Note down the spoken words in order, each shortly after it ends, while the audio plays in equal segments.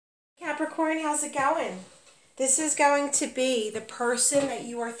Capricorn, how's it going? This is going to be the person that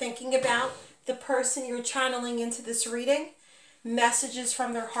you are thinking about, the person you're channeling into this reading, messages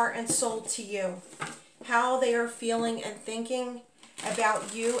from their heart and soul to you, how they are feeling and thinking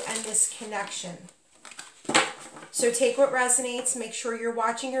about you and this connection. So take what resonates. Make sure you're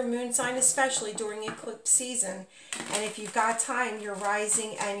watching your moon sign, especially during eclipse season. And if you've got time, your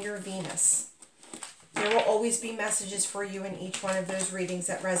rising and your Venus. There will always be messages for you in each one of those readings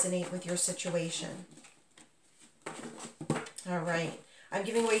that resonate with your situation. All right. I'm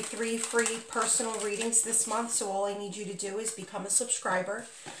giving away 3 free personal readings this month, so all I need you to do is become a subscriber.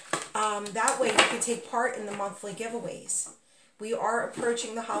 That way you can take part in the monthly giveaways. We are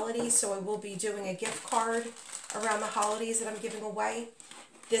approaching the holidays, so I will be doing a gift card around the holidays that I'm giving away.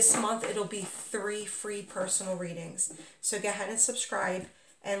 This month it'll be 3 free personal readings. So go ahead and subscribe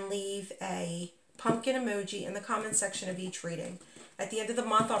and leave a pumpkin emoji in the comment section of each reading. At the end of the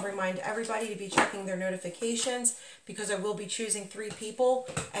month, I'll remind everybody to be checking their notifications because I will be choosing 3 people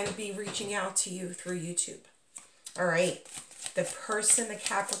and be reaching out to you through YouTube. All right. The person, the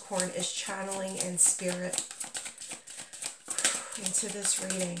Capricorn, is channeling in spirit into this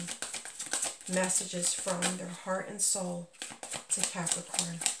reading. Messages from their heart and soul to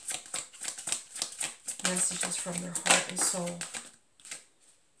Capricorn. Messages from their heart and soul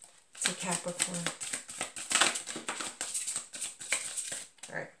to Capricorn.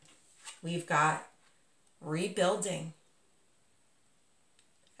 All right. We've got rebuilding.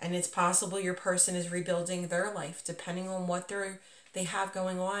 And it's possible your person is rebuilding their life, depending on what they have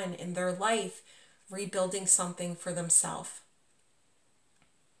going on in their life, rebuilding something for themselves.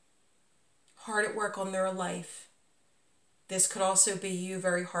 Hard at work on their life. This could also be you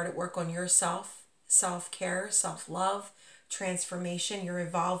very hard at work on yourself, self-care, self-love, transformation. You're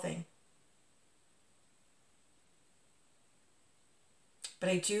evolving. But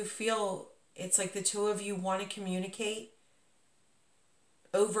I do feel it's like the 2 of you want to communicate,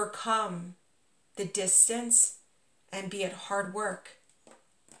 overcome the distance, and be at hard work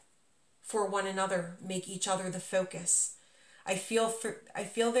for one another. Make each other the focus. I feel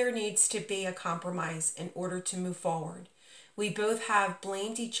there needs to be a compromise in order to move forward. We both have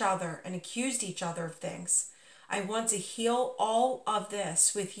blamed each other and accused each other of things. I want to heal all of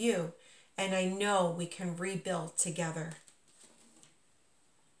this with you, and I know we can rebuild together.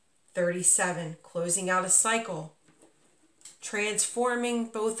 37, closing out a cycle. Transforming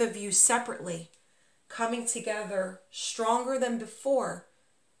both of you separately. Coming together stronger than before.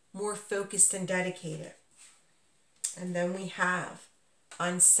 More focused and dedicated. And then we have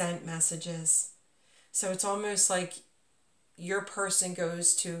unsent messages. So it's almost like your person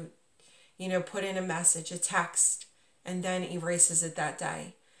goes to, put in a message, a text, and then erases it that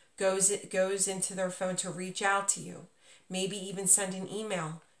day. Goes into their phone to reach out to you. Maybe even send an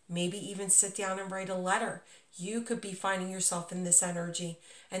email. Maybe even sit down and write a letter. You could be finding yourself in this energy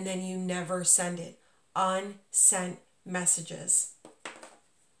and then you never send it. Unsent messages.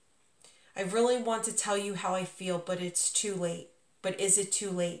 I really want to tell you how I feel, but it's too late. But is it too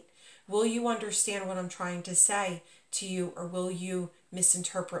late? Will you understand what I'm trying to say to you, or will you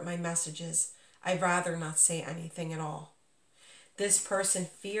misinterpret my messages? I'd rather not say anything at all. This person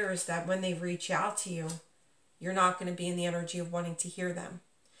fears that when they reach out to you, you're not going to be in the energy of wanting to hear them.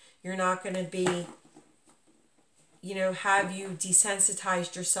 You're not going to be, have you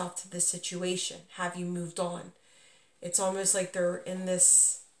desensitized yourself to the situation? Have you moved on? It's almost like they're in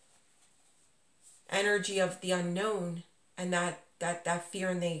this energy of the unknown, and that fear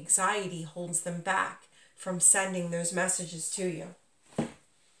and the anxiety holds them back from sending those messages to you.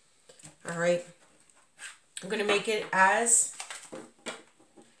 All right. I'm going to make it as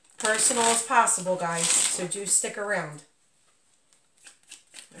personal as possible, guys, so do stick around.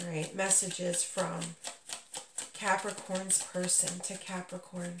 All right, messages from Capricorn's person to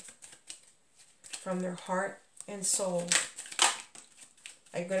Capricorn from their heart and soul.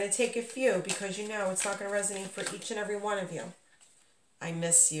 I'm going to take a few because it's not going to resonate for each and every one of you. I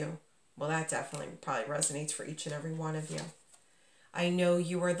miss you. Well, that definitely probably resonates for each and every one of you. I know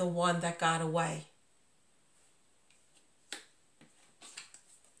you are the one that got away.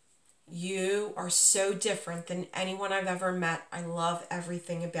 You are so different than anyone I've ever met. I love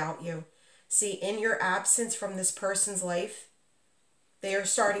everything about you. See, in your absence from this person's life, they are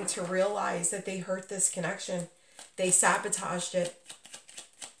starting to realize that they hurt this connection. They sabotaged it.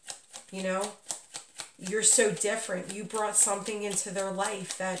 You're so different. You brought something into their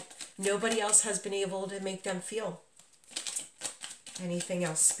life that nobody else has been able to make them feel. Anything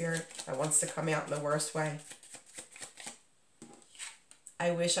else, Spirit, that wants to come out in the worst way? I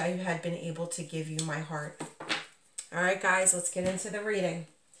wish I had been able to give you my heart. All right, guys, let's get into the reading.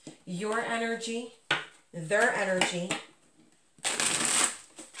 your energy, their energy,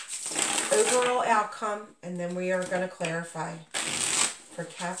 overall outcome, and then we are going to clarify for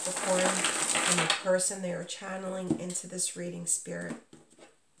Capricorn and the person they are channeling into this reading, Spirit.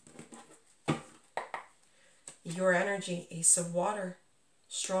 Your energy, Ace of Water.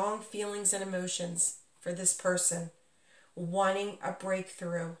 Strong feelings and emotions for this person. Wanting a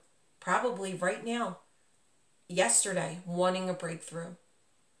breakthrough. Probably right now. Yesterday, wanting a breakthrough.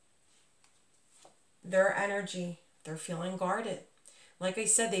 Their energy, they're feeling guarded. Like I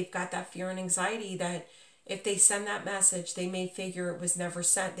said, they've got that fear and anxiety that if they send that message, they may figure it was never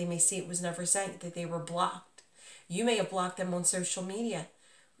sent. They may see it was never sent, that they were blocked. You may have blocked them on social media.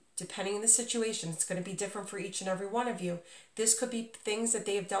 Depending on the situation, it's going to be different for each and every one of you. This could be things that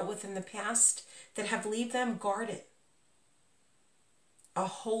they have dealt with in the past that have left them guarded. A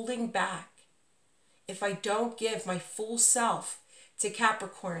holding back. If I don't give my full self to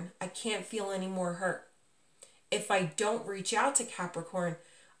Capricorn, I can't feel any more hurt. If I don't reach out to Capricorn,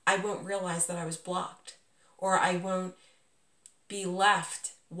 I won't realize that I was blocked. Or I won't be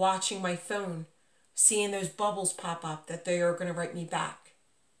left watching my phone, seeing those bubbles pop up that they are going to write me back.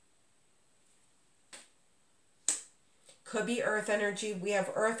 Could be earth energy. We have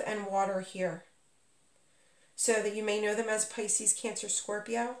earth and water here. So that you may know them as Pisces, Cancer,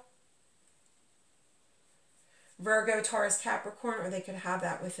 Scorpio, Virgo, Taurus, Capricorn, or they could have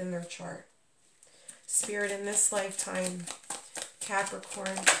that within their chart. Spirit, in this lifetime,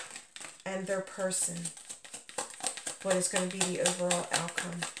 Capricorn and their person, what is going to be the overall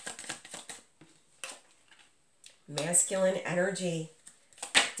outcome? Masculine energy.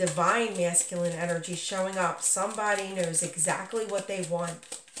 Divine masculine energy showing up. Somebody knows exactly what they want.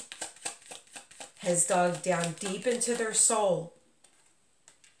 Has dug down deep into their soul.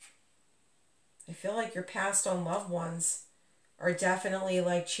 I feel like your passed on loved ones are definitely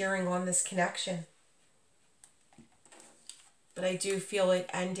like cheering on this connection. But I do feel it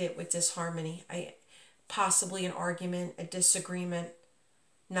ended with disharmony. Possibly an argument, a disagreement.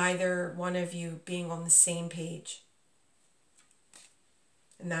 Neither one of you being on the same page.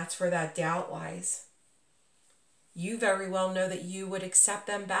 And that's where that doubt lies. You very well know that you would accept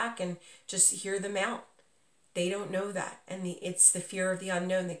them back and just hear them out. They don't know that. And it's the fear of the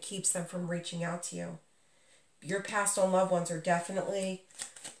unknown that keeps them from reaching out to you. Your passed on loved ones are definitely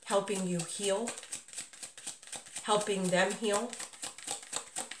helping you heal. Helping them heal.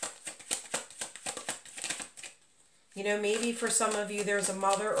 You know, maybe for some of you, there's a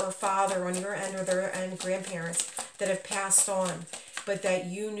mother or father on your end or their end, grandparents that have passed on. But that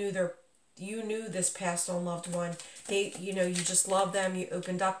you knew this passed on loved one. You just love them. You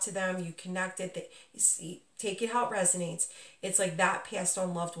opened up to them. You connected. Take it how it resonates. It's like that passed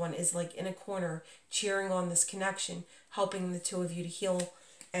on loved one is like in a corner, cheering on this connection, helping the two of you to heal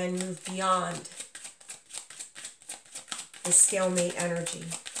and move beyond the stalemate energy.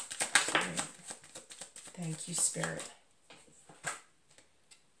 Right. Thank you, Spirit.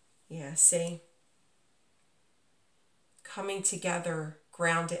 Yeah, see? Coming together,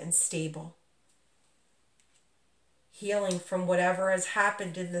 grounded and stable. Healing from whatever has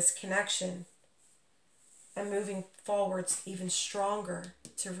happened in this connection. And moving forwards even stronger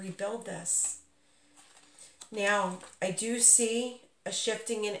to rebuild this. Now, I do see a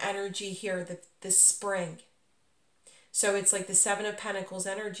shifting in energy here this spring. So it's like the Seven of Pentacles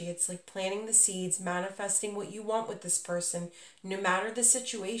energy. It's like planting the seeds, manifesting what you want with this person, no matter the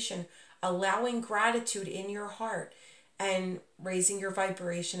situation, allowing gratitude in your heart and raising your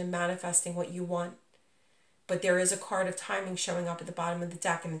vibration and manifesting what you want. But there is a card of timing showing up at the bottom of the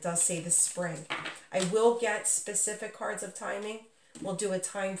deck, and it does say the spring. I will get specific cards of timing. We'll do a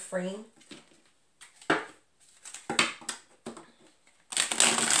time frame.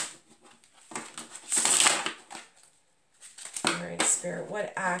 Alright, Spirit,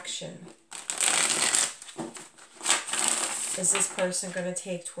 what action is this person going to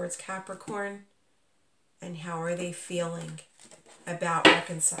take towards Capricorn? And how are they feeling about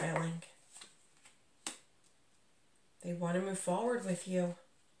reconciling? They want to move forward with you.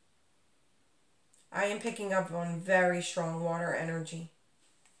 I am picking up on very strong water energy.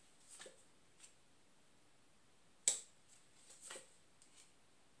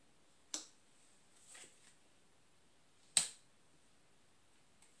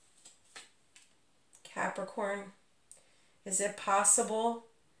 Capricorn, is it possible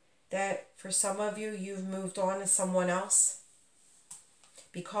that for some of you, you've moved on to someone else?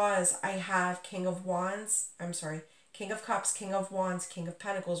 Because I have King of Cups, King of Wands, King of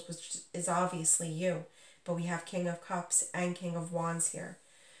Pentacles, which is obviously you. But we have King of Cups and King of Wands here.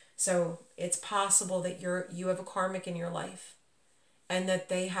 So it's possible that you have a karmic in your life. and that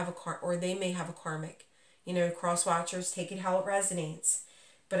they have or they may have a karmic. You know, cross watchers, take it how it resonates.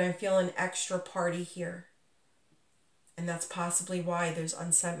 But I'm feeling extra party here. And that's possibly why those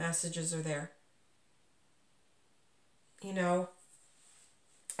unsent messages are there. You know,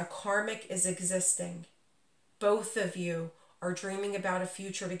 a karmic is existing. Both of you are dreaming about a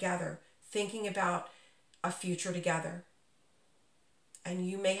future together, thinking about a future together. And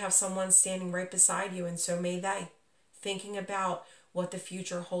you may have someone standing right beside you, and so may they, thinking about what the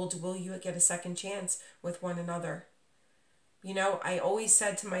future holds. Will you get a second chance with one another? You know, I always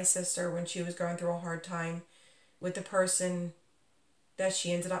said to my sister when she was going through a hard time with the person that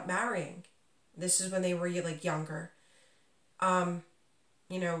she ended up marrying. This is when they were like younger.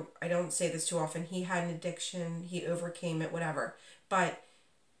 You know, I don't say this too often. He had an addiction. He overcame it, whatever. But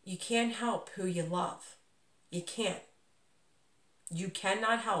you can't help who you love. You can't. You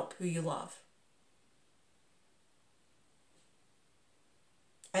cannot help who you love.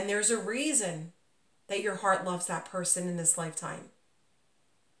 And there's a reason that your heart loves that person in this lifetime.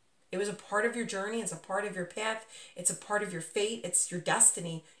 It was a part of your journey. It's a part of your path. It's a part of your fate. It's your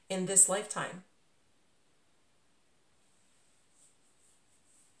destiny in this lifetime.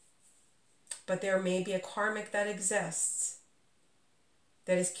 But there may be a karmic that exists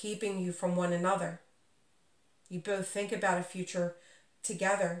that is keeping you from one another. You both think about a future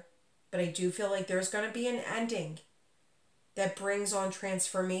together, but I do feel like there's going to be an ending that brings on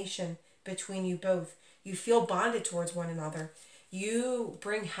transformation between you both. You feel bonded towards one another. You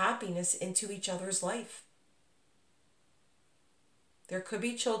bring happiness into each other's life. There could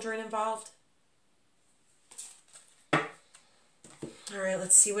be children involved. All right,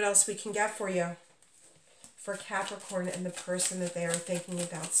 let's see what else we can get for you. For Capricorn and the person that they are thinking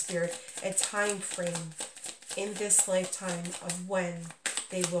about, Spirit. A time frame in this lifetime of when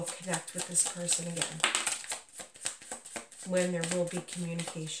they will connect with this person again. When there will be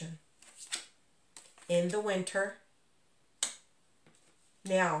communication. In the winter.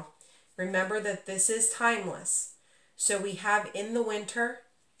 Now, remember that this is timeless. So we have in the winter,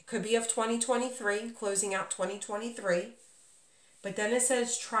 it could be of 2023, closing out 2023. But then it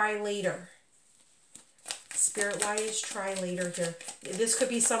says try later. Spirit, why is try later here? This could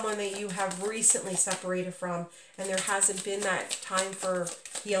be someone that you have recently separated from, and there hasn't been that time for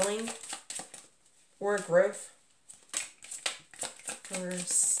healing or growth. For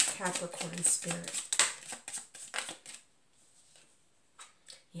Capricorn, Spirit.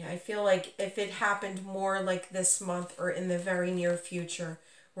 Yeah, I feel like if it happened more like this month or in the very near future,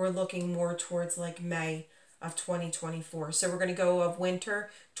 we're looking more towards like May of 2024. So we're going to go of winter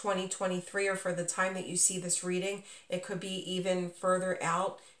 2023, or for the time that you see this reading, it could be even further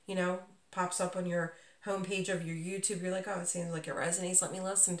out, you know, pops up on your homepage of your YouTube. You're like, oh, it seems like it resonates. Let me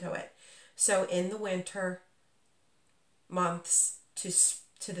listen to it. So in the winter months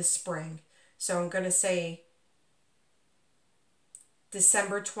to the spring. So I'm going to say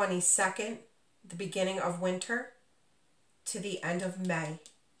December 22nd, the beginning of winter, to the end of May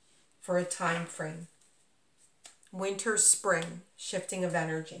for a time frame. Winter, spring, shifting of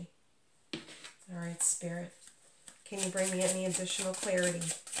energy. All right, Spirit. Can you bring me any additional clarity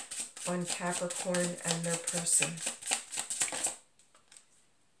on Capricorn and their person?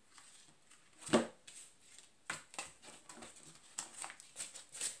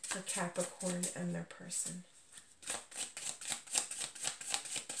 For Capricorn and their person.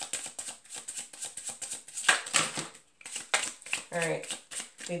 All right.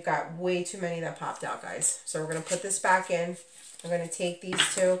 We've got way too many that popped out, guys. So we're going to put this back in. I'm going to take these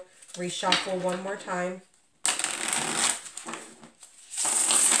two, reshuffle one more time.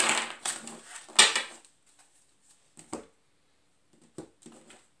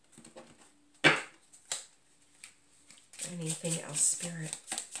 Anything else, Spirit?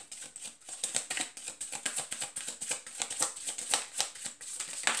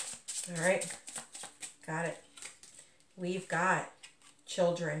 All right. Got it. We've got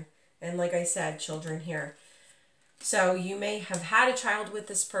children, and like I said, children here. So you may have had a child with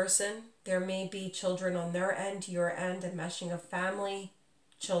this person. There may be children on their end, your end, a meshing of family,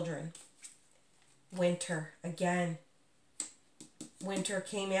 children. Winter, again. Winter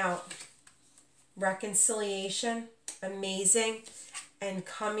came out. Reconciliation, amazing, and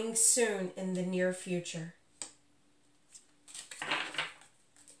coming soon in the near future.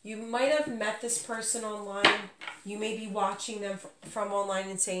 You might have met this person online. You may be watching them from online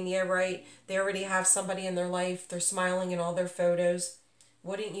and saying, yeah, right, they already have somebody in their life. They're smiling in all their photos.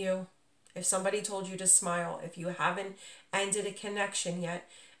 Wouldn't you? If somebody told you to smile, if you haven't ended a connection yet,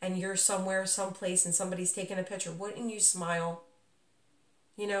 and you're somewhere, someplace, and somebody's taking a picture, wouldn't you smile?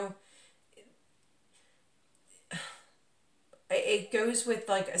 You know, it goes with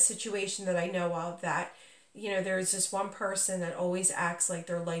like a situation that I know of that, you know, there's this one person that always acts like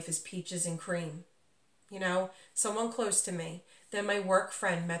their life is peaches and cream. You know, someone close to me. Then my work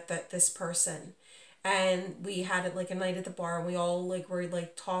friend met this person, and we had it like a night at the bar, and we all like were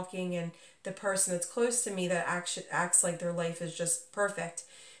like talking, and the person that's close to me that acts like their life is just perfect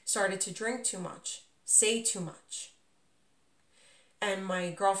started to drink too much, say too much. And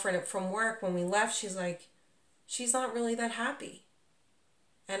my girlfriend from work, when we left, she's like, she's not really that happy.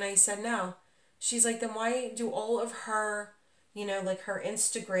 And I said, no. She's like, then why do all of her, you know, like her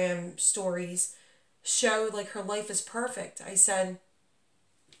Instagram stories show like her life is perfect? I said,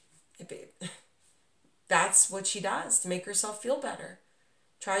 that's what she does to make herself feel better.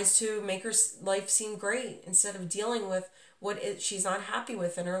 Tries to make her life seem great instead of dealing with what she's not happy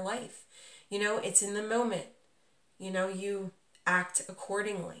with in her life. You know, it's in the moment. You know, you act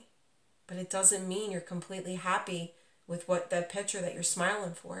accordingly. But it doesn't mean you're completely happy with what that picture that you're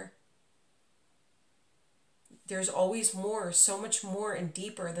smiling for. There's always more, so much more and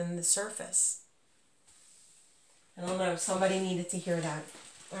deeper than the surface. I don't know, somebody needed to hear that.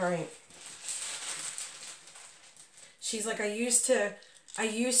 All right. She's like, I used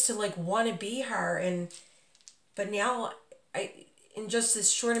to like want to be her, but now in just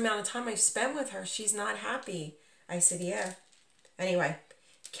this short amount of time I've spent with her, she's not happy. I said, yeah. Anyway,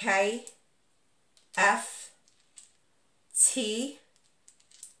 K F T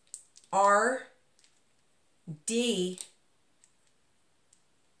R D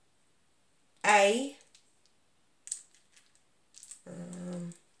A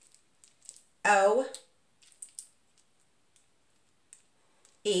O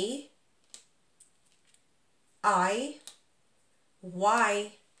E I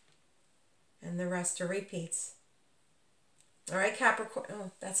Y, and the rest are repeats. All right, Capricorn.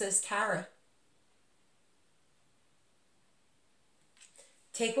 Oh, that says Tara.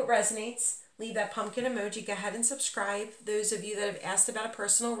 Take what resonates. Leave that pumpkin emoji. Go ahead and subscribe. Those of you that have asked about a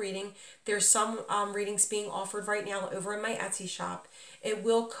personal reading, there's some readings being offered right now over in my Etsy shop. It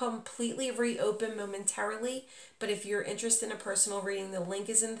will completely reopen momentarily, but if you're interested in a personal reading, the link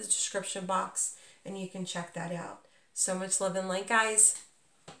is in the description box, and you can check that out. So much love and light, guys.